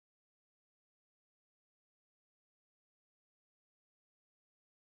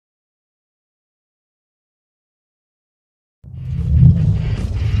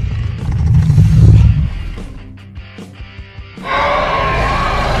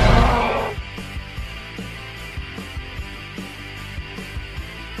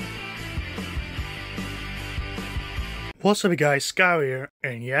What's up guys, Sky here,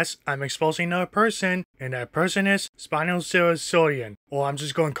 and yes, I'm exposing another person, and that person is Spinozilla Saurian, or I'm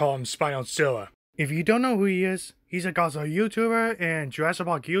just going to call him Spinozilla. If you don't know who he is, he's a Godzilla YouTuber and Jurassic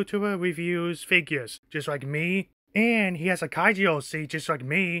Park YouTuber reviews figures, just like me, and he has a Kaiju OC just like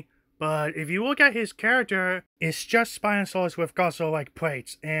me, but if you look at his character, it's just Spinosaurus with Godzilla-like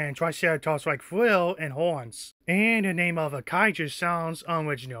plates, and Triceratops-like frill and horns. And the name of a Kaiju sounds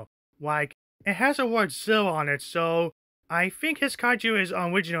unoriginal, like, it has the word Zilla on it, so I think his kaiju is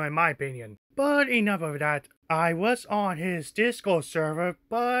original in my opinion. But enough of that. I was on his Discord server,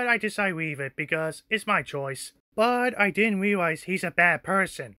 but I decided to leave it because it's my choice. But I didn't realize he's a bad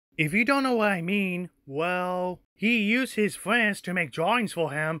person. If you don't know what I mean, well, he used his friends to make drawings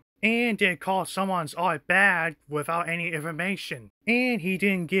for him and did call someone's art bad without any information. And he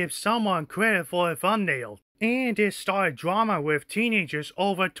didn't give someone credit for a thumbnail. And it started drama with teenagers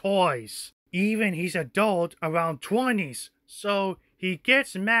over toys. Even he's adult around 20s, so he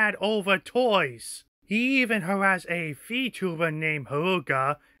gets mad over toys. He even harassed a VTuber named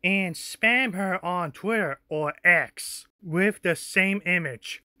Haruka and spammed her on Twitter or X with the same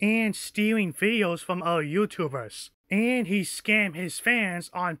image and stealing videos from other YouTubers. And he scammed his fans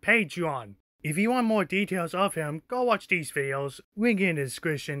on Patreon. If you want more details of him, go watch these videos, link in the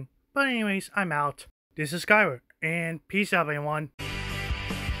description. But anyways, I'm out. This is Skyler, and peace out everyone.